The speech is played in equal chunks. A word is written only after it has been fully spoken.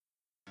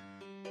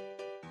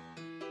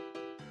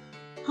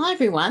Hi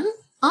everyone,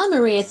 I'm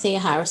Maria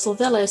Theoharis or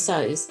Velo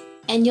Sews,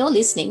 and you're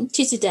listening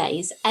to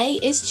today's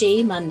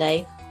ASG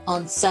Monday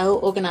on Sew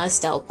Organised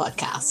Style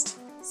podcast.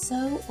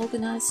 Sew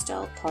Organised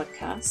Style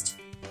podcast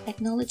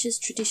acknowledges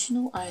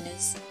traditional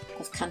owners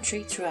of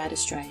country throughout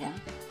Australia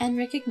and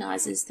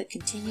recognises the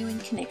continuing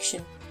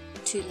connection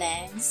to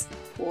lands,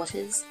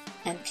 waters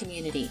and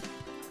community.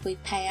 We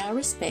pay our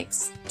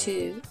respects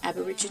to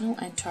Aboriginal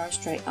and Torres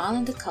Strait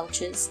Islander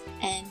cultures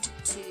and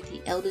to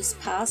the elders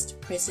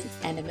past, present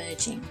and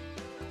emerging.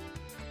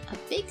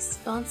 A big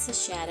sponsor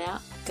shout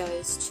out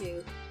goes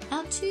to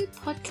our two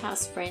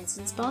podcast friends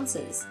and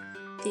sponsors.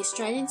 The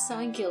Australian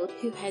Sewing Guild,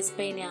 who has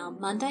been our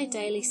Monday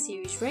Daily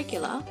Series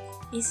regular,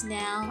 is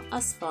now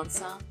a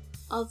sponsor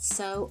of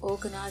Sew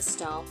Organised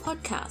Style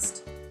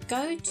podcast.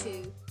 Go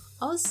to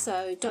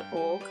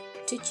ozsew.org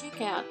to check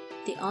out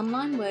the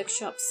online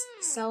workshops,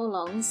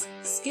 sew-alongs,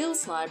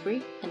 skills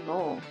library and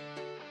more.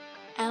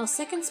 Our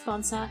second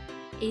sponsor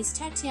is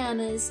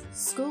Tatiana's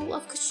School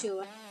of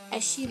Couture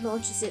as she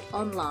launches it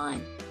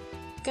online.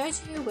 Go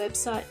to her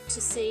website to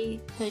see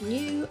her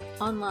new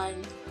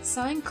online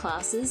sewing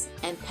classes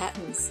and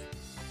patterns.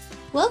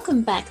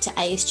 Welcome back to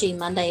ASG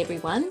Monday,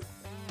 everyone.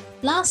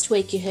 Last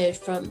week you heard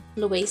from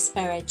Louise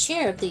Sparrow,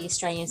 Chair of the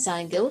Australian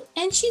Sewing Guild,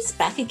 and she's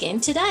back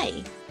again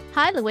today.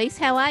 Hi Louise,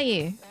 how are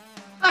you?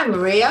 Hi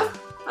Maria,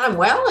 I'm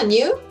well, and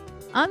you?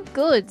 I'm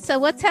good. So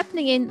what's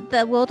happening in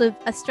the world of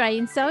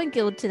Australian Sewing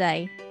Guild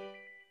today?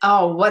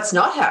 Oh, what's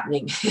not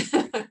happening?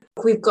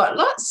 We've got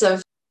lots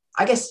of,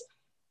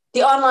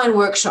 the online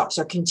workshops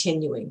are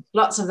continuing.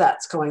 Lots of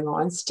that's going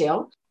on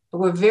still.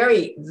 We're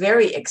very,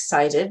 very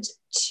excited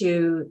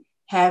to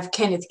have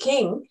Kenneth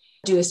King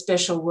do a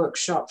special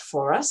workshop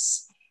for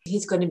us.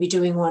 He's going to be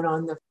doing one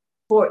on the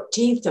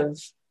 14th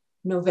of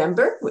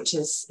November, which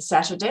is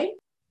Saturday.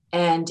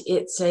 And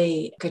it's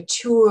a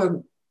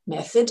couture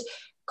method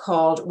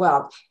called,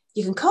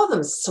 you can call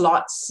them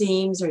slot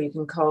seams or you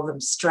can call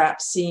them strap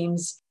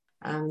seams.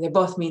 They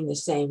both mean the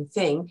same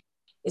thing.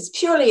 It's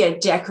purely a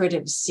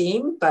decorative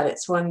seam, but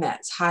it's one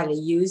that's highly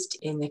used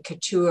in the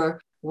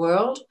couture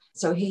world.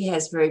 So he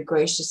has very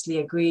graciously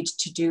agreed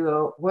to do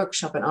a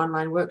workshop, an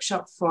online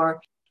workshop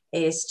for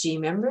ASG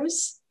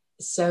members.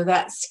 So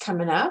that's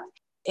coming up.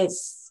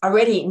 It's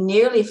already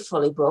nearly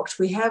fully booked.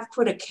 We have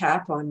put a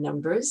cap on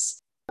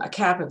numbers, a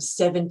cap of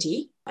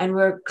 70, and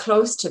we're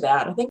close to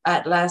that. I think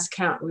at last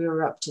count, we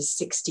were up to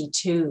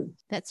 62.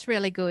 That's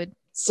really good.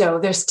 So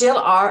there still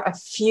are a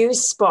few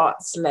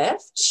spots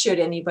left, should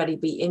anybody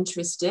be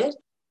interested,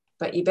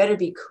 but you better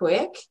be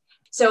quick.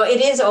 So it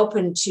is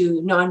open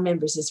to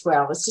non-members as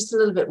well. It's just a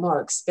little bit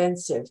more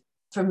expensive.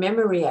 From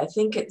memory, I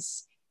think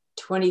it's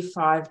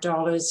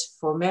 $25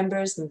 for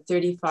members and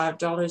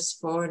 $35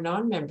 for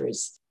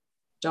non-members.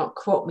 Don't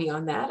quote me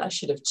on that. I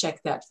should have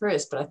checked that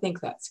first, but I think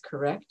that's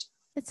correct.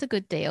 It's a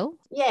good deal.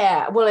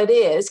 Yeah, well, it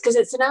is, because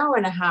it's an hour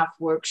and a half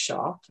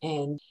workshop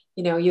and,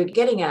 you're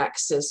getting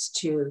access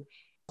to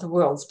the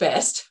world's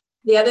best.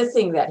 The other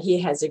thing that he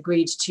has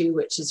agreed to,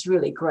 which is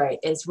really great,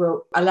 is we're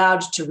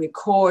allowed to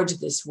record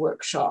this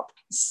workshop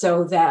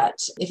so that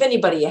if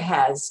anybody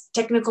has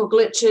technical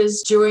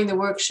glitches during the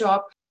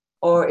workshop,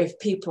 or if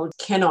people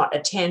cannot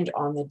attend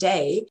on the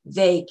day,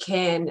 they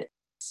can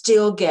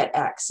still get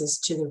access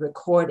to the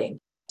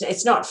recording.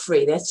 It's not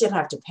free. They still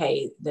have to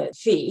pay the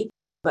fee,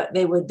 but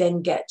they would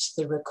then get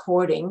the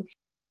recording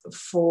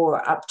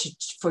for I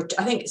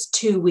think it's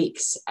 2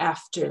 weeks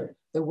after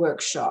the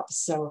workshop.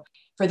 So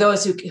for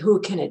those who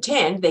can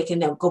attend, they can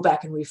now go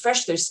back and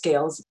refresh their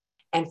skills.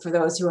 And for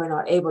those who are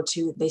not able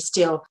to, they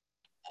still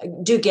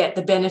do get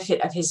the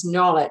benefit of his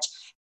knowledge.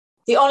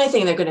 The only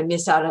thing they're going to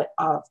miss out on,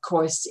 of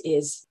course,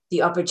 is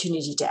the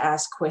opportunity to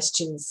ask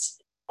questions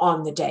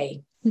on the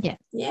day. Yeah.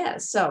 Yeah.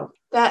 So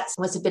that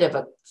was a bit of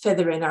a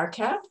feather in our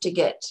cap to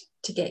get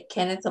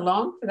Kenneth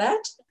along for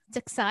that. It's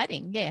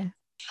exciting. Yeah.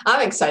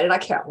 I'm excited. I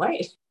can't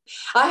wait.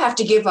 I have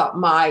to give up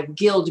my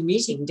guild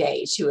meeting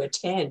day to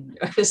attend.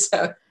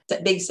 So it's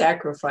a big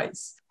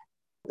sacrifice.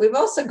 We've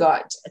also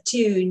got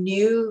 2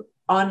 new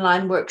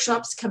online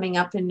workshops coming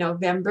up in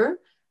November,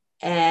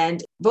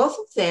 and both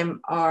of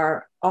them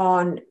are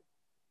on,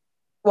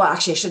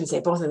 actually I shouldn't say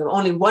both of them,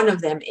 only one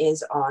of them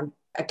is on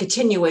a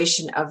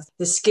continuation of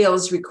the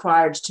skills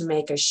required to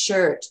make a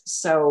shirt.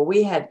 So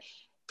we had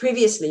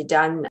previously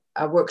done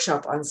a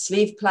workshop on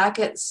sleeve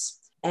plackets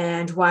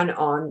and one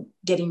on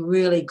getting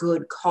really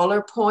good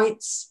collar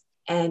points.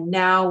 And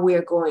now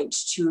we're going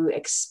to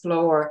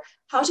explore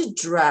how to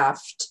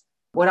draft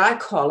what I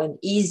call an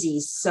easy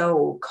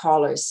sew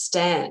collar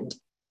stand.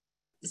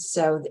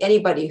 So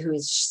anybody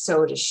who's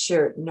sewed a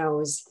shirt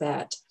knows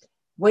that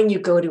when you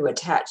go to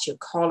attach your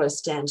collar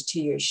stand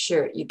to your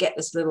shirt, you get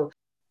this little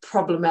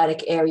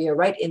problematic area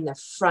right in the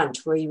front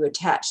where you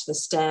attach the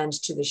stand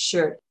to the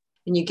shirt.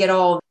 And you get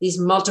all these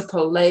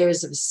multiple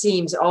layers of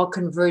seams all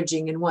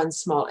converging in one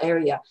small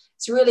area.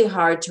 It's really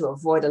hard to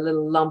avoid a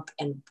little lump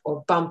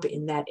or bump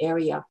in that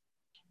area.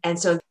 And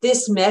so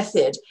this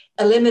method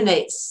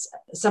eliminates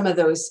some of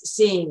those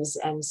seams.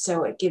 And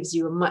so it gives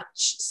you a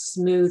much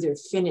smoother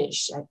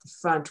finish at the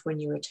front when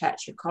you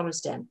attach your collar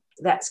stand.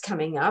 That's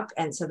coming up.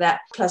 And so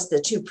that plus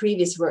the 2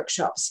 previous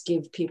workshops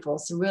give people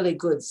some really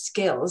good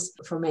skills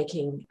for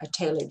making a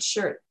tailored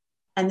shirt.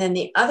 And then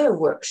the other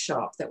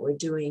workshop that we're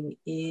doing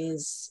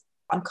is,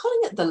 I'm calling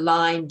it the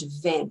lined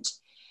vent.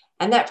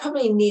 And that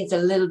probably needs a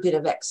little bit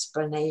of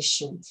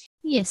explanation.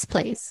 Yes,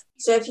 please.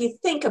 So if you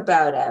think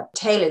about a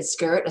tailored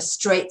skirt, a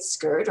straight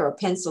skirt or a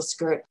pencil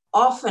skirt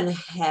often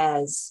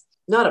has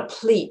not a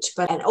pleat,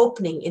 but an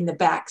opening in the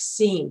back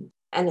seam,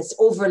 and it's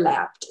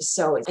overlapped.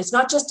 So it's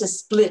not just a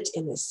split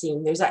in the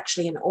seam, there's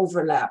actually an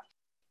overlap.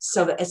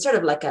 So it's sort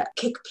of like a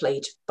kick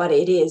plate, but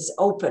it is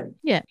open.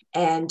 Yeah.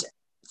 And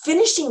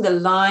finishing the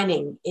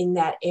lining in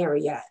that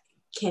area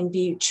can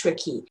be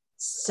tricky.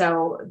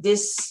 So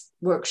this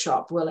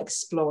workshop will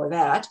explore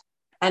that.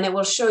 And it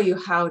will show you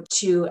how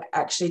to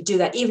actually do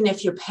that, even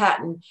if your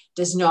pattern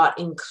does not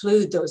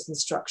include those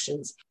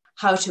instructions,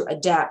 how to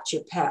adapt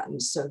your pattern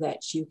so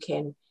that you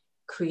can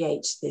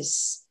create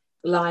this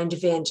lined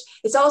vent.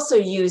 It's also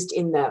used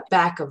in the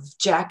back of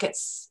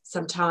jackets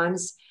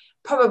sometimes,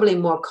 probably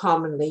more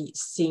commonly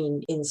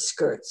seen in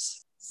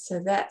skirts.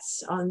 So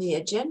that's on the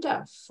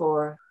agenda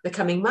for the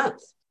coming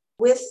month.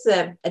 With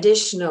the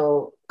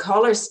additional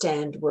collar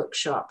stand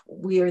workshop,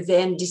 we are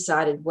then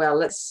decided, well,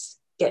 let's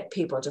get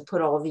people to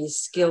put all these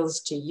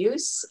skills to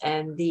use.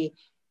 And the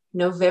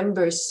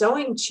November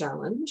sewing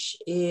challenge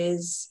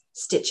is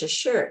stitch a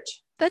shirt.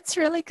 That's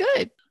really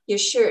good. Your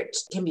shirt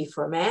can be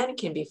for a man,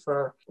 can be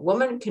for a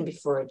woman, can be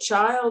for a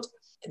child.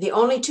 The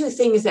only 2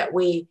 things that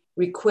we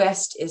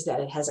request is that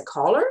it has a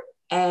collar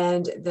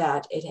and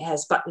that it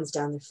has buttons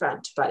down the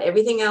front. But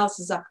everything else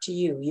is up to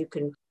you. You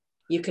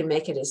can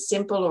make it as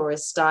simple or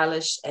as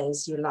stylish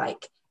as you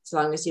like, as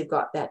long as you've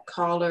got that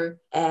collar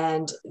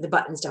and the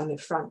buttons down the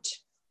front.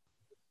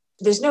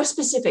 There's no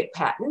specific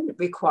pattern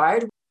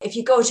required. If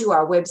you go to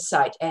our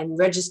website and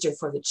register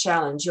for the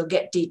challenge, you'll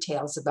get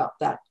details about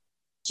that.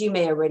 You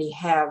may already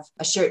have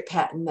a shirt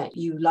pattern that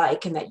you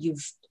like and that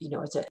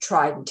it's a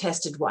tried and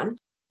tested one,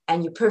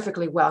 and you're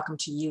perfectly welcome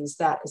to use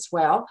that as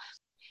well.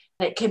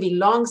 It can be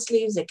long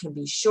sleeves, it can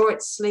be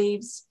short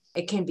sleeves,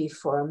 it can be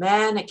for a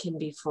man, it can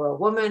be for a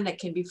woman, it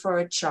can be for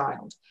a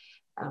child,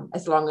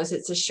 as long as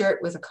it's a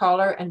shirt with a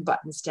collar and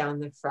buttons down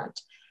the front.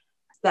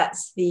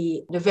 That's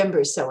the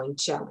November sewing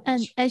challenge.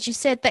 And as you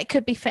said, that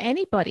could be for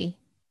anybody.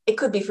 It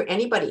could be for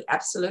anybody,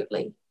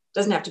 absolutely.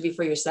 Doesn't have to be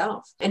for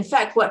yourself. In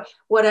fact,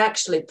 what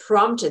actually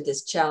prompted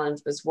this challenge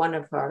was one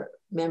of our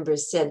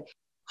members said,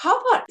 how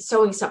about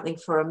sewing something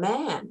for a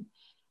man?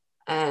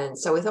 And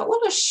so we thought, well,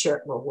 a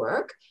shirt will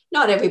work.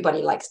 Not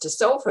everybody likes to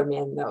sew for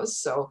men, though.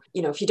 So,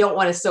 if you don't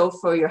want to sew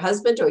for your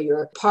husband or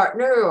your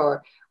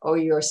partner or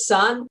your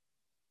son,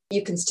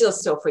 you can still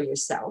sew for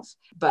yourself,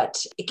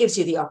 but it gives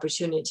you the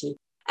opportunity.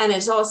 And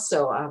it's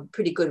also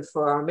pretty good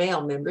for our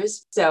male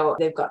members. So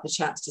they've got the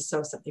chance to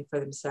sew something for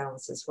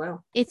themselves as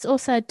well. It's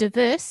also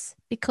diverse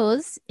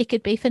because it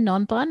could be for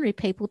non-binary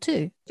people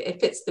too.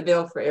 It fits the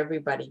bill for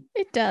everybody.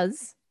 It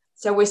does.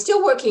 So we're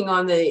still working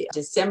on the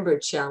December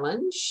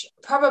challenge.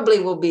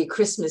 Probably will be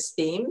Christmas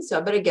themed. So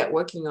I better get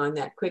working on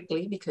that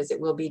quickly because it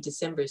will be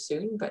December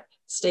soon. But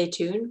stay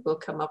tuned. We'll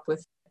come up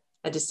with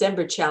a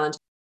December challenge.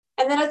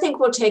 And then I think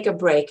we'll take a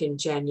break in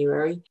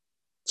January.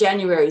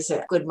 January is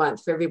a good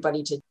month for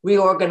everybody to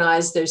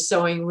reorganize their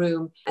sewing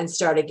room and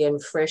start again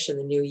fresh in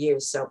the new year.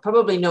 So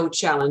probably no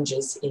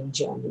challenges in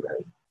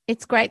January.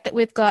 It's great that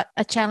we've got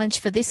a challenge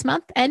for this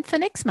month and for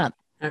next month.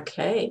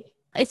 Okay.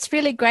 It's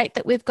really great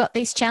that we've got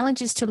these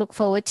challenges to look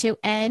forward to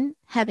and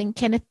having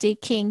Kenneth D.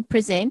 King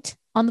present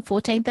on the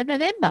 14th of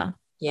November.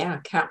 Yeah,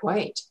 can't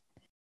wait.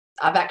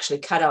 I've actually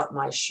cut out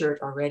my shirt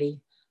already.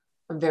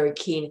 I'm very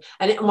keen.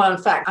 And well,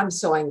 in fact, I'm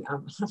sewing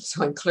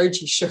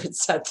clergy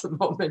shirts at the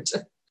moment.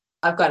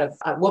 I've got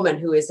a woman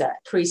who is a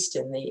priest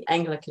in the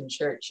Anglican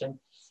church, and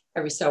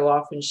every so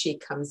often she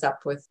comes up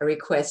with a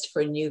request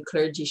for new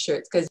clergy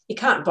shirts because you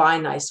can't buy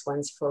nice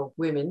ones for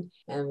women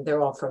and they're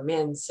all for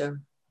men. So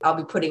I'll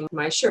be putting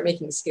my shirt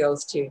making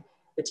skills to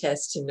the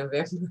test in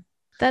November.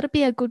 That'll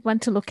be a good one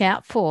to look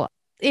out for.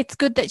 It's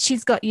good that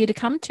she's got you to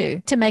come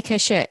to make her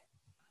shirt.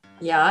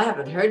 Yeah, I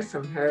haven't heard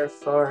from her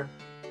for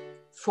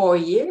 4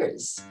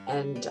 years,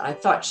 and I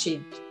thought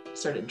she'd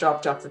sort of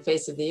dropped off the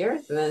face of the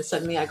earth. And then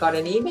suddenly I got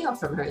an email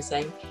from her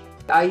saying,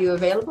 are you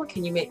available?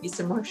 Can you make me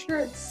some more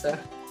shirts? So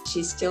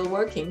she's still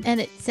working. And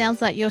it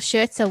sounds like your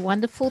shirts are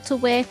wonderful to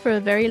wear for a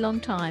very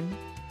long time.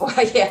 Well,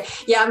 yeah.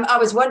 I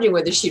was wondering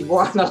whether she'd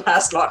worn the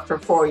last lot for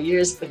 4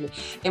 years, but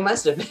they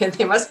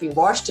must be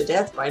washed to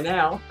death by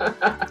now.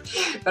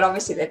 But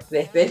obviously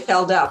they've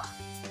held up.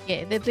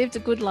 Yeah, they've lived a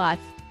good life.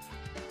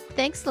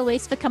 Thanks,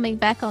 Louise, for coming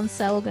back on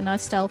Sew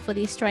Organised Style for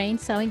the Australian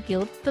Sewing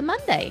Guild for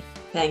Monday.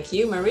 Thank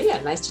you,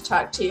 Maria. Nice to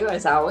talk to you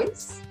as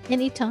always.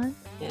 Anytime.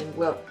 And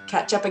we'll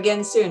catch up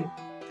again soon.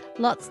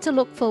 Lots to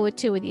look forward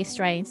to with the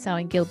Australian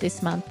Sewing Guild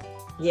this month.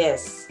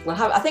 Yes.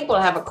 I think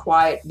we'll have a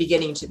quiet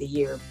beginning to the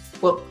year.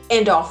 We'll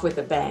end off with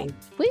a bang.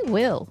 We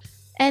will.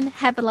 And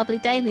have a lovely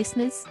day,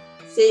 listeners.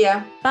 See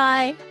ya.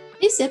 Bye.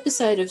 This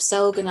episode of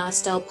Sew Organised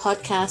Style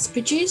podcast,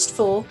 produced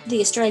for the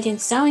Australian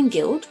Sewing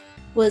Guild,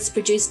 was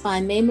produced by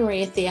me,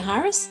 Maria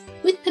Theoharis,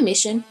 with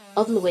permission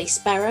of Louise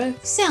Sparrow,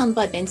 sound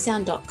by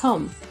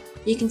bensound.com.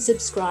 You can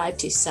subscribe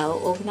to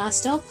Sew Organised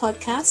Style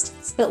podcast,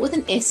 spelt with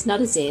an S,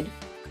 not a Z,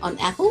 on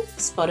Apple,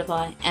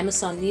 Spotify,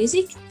 Amazon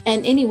Music,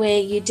 and anywhere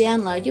you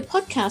download your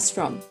podcasts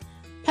from.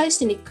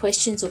 Post any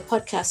questions or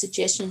podcast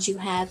suggestions you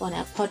have on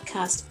our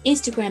podcast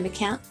Instagram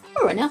account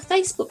or on our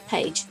Facebook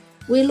page.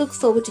 We look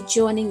forward to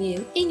joining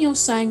you in your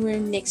sewing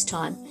room next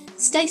time.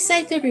 Stay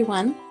safe,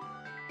 everyone.